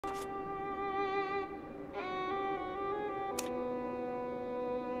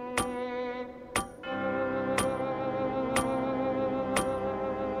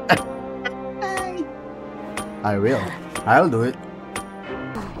I will. I'll do it.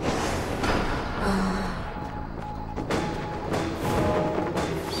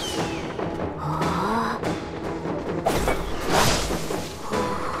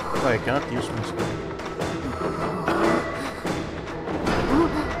 Oh, I cannot use my skill.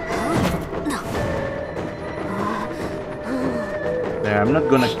 There, I'm not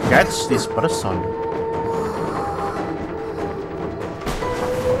gonna catch this person.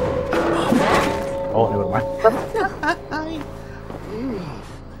 Oh, never mind.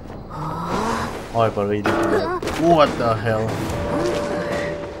 Oh, I've already did that. What the hell?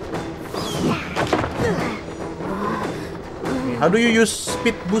 Okay, how do you use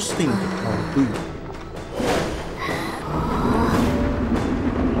speed boosting? Oh, do you?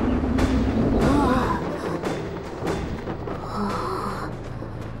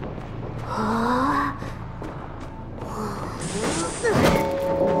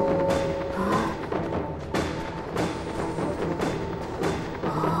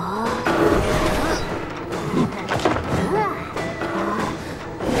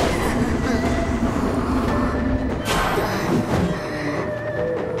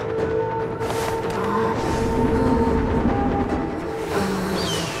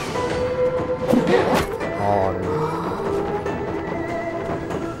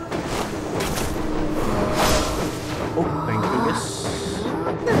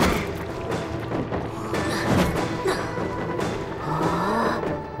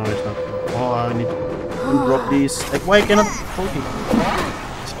 Like, why cannot hold it?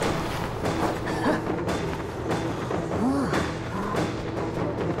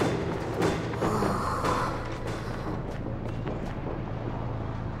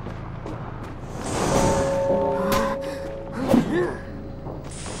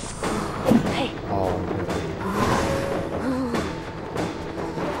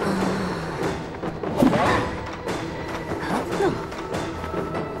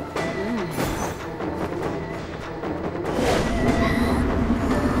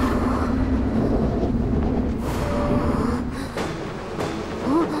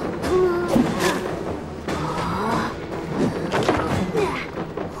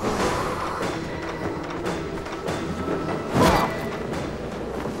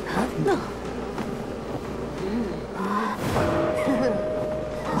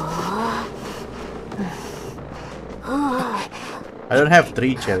 I don't have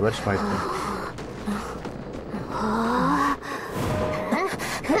 3 chair, what's my thing?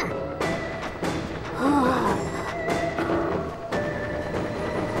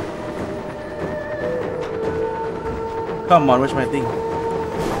 Come on, where's my thing?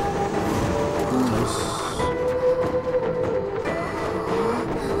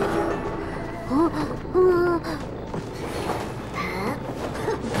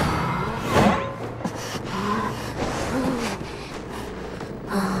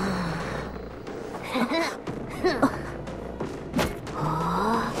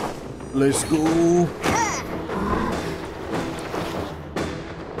 Let's go.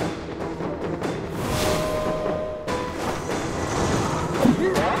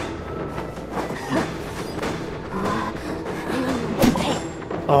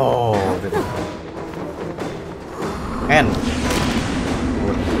 Oh, and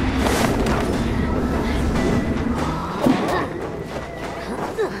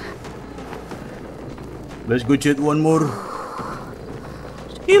let's go chat one more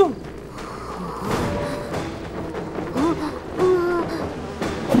skill.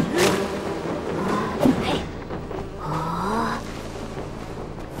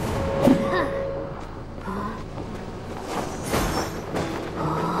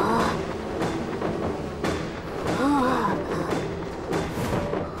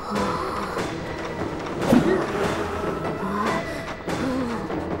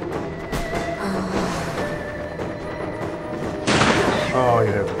 Oh,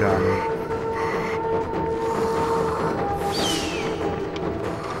 you have done it.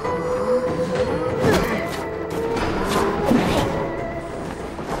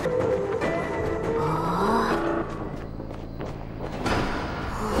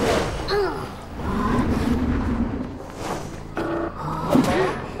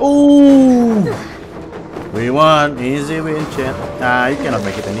 Oh, we won. Easy win, chat. Ah, you cannot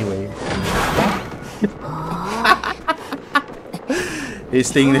make it anyway. This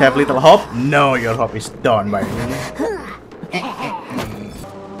thing have little hope? No, your hope is done by me.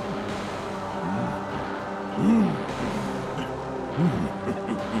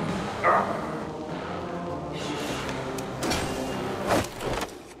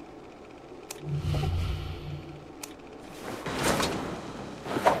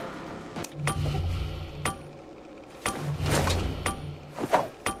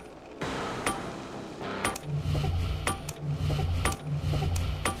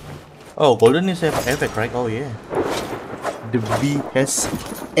 Oh, golden is effect, right? Oh yeah. The V has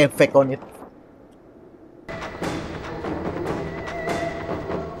effect on it.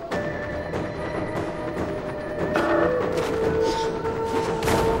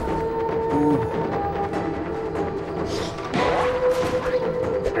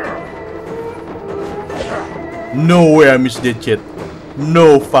 No way I missed that shit.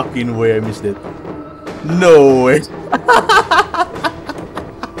 No fucking way I missed it. No way.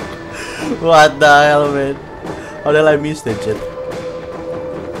 What the hell, man? How did I miss that shit?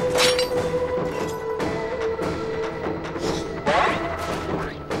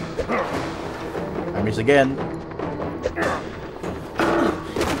 I miss again.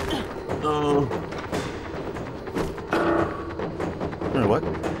 Oh. What?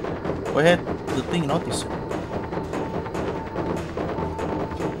 Why had the thing notice?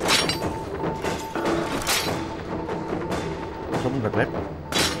 Someone got left?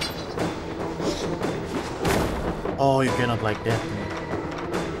 Oh, you cannot like that.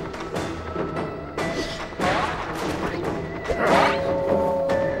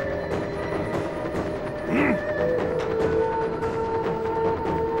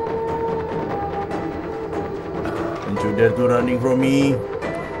 Don't you dare to running from me.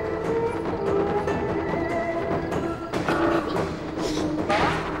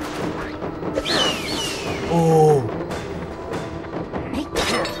 Oh.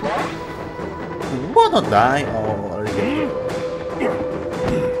 What a die? Oh, already.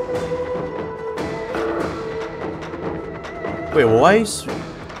 Wait, why is...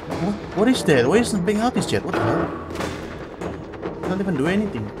 What is that? Why isn't being out this yet? What the hell? Can't even do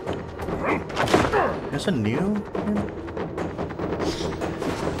anything. There's a new...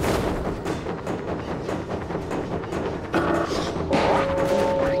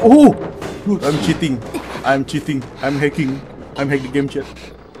 Oh! Dude, I'm cheating. I'm cheating. I'm hacking. I'm hacking the game chat.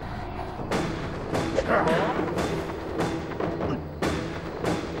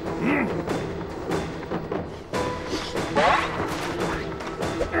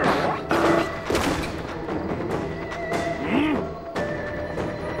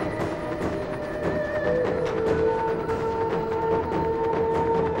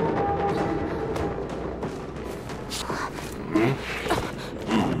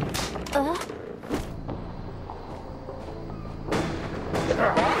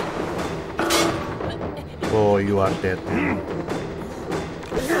 Oh, you are dead.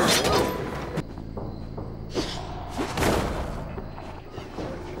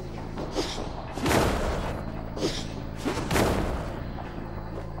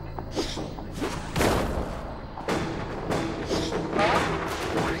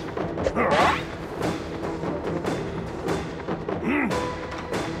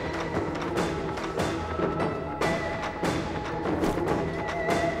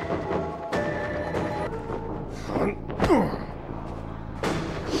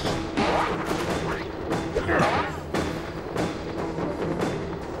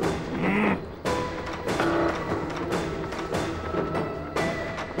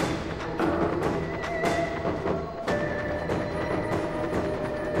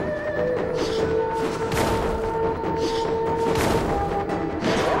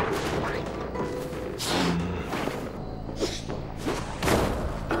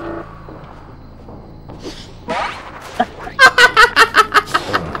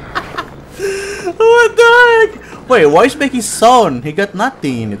 What the heck? Wait, why is making sound? He got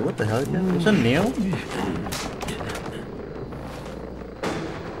nothing in it. What the hell? Is that new?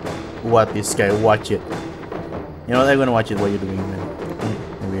 What this guy? Watch it. You know what? I'm gonna watch it while you're doing it.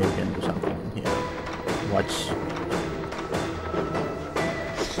 Maybe I can do something here. Watch.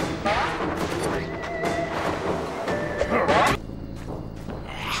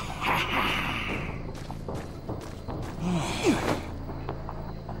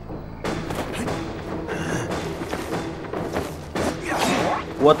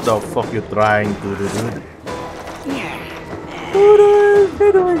 What the fuck you trying to do, dude?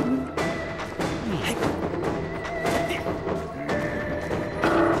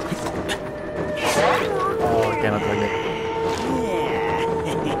 Oh, I cannot like it.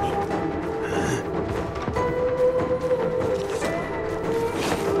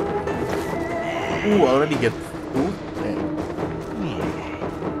 Ooh, I already get two.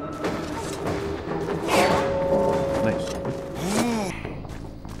 Nice.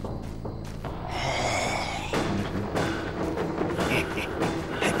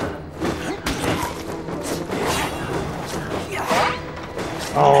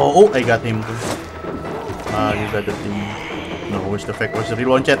 Oh, I got him too. You got the thing. No, where's the fake? Where's the real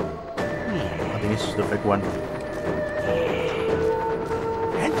one, chat? I think this is the fake one.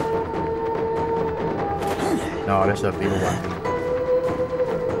 No, that's the people one.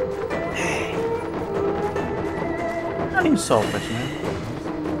 Running so fast, man.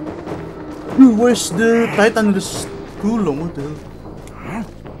 Dude, where's the Titan? This too long. What the hell?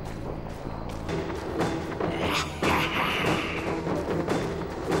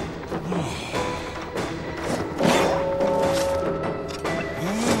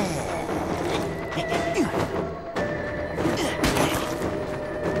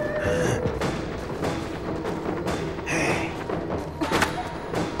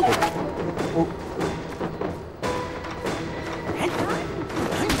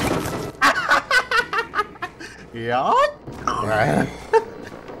 Yeah. Right.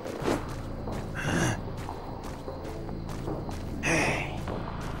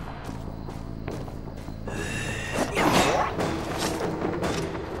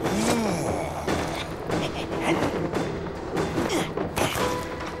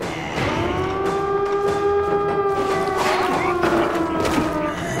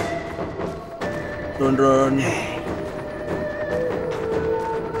 Don't run.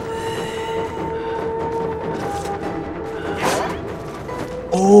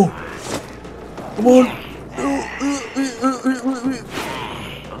 Oh, come on.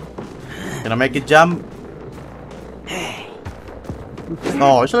 Can I make it jump?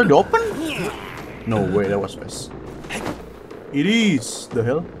 Oh, it's already open? No way, that was fast. It is. The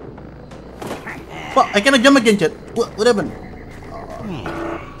hell? What? I cannot jump again, chat. What happened?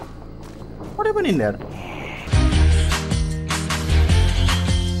 What happened in there?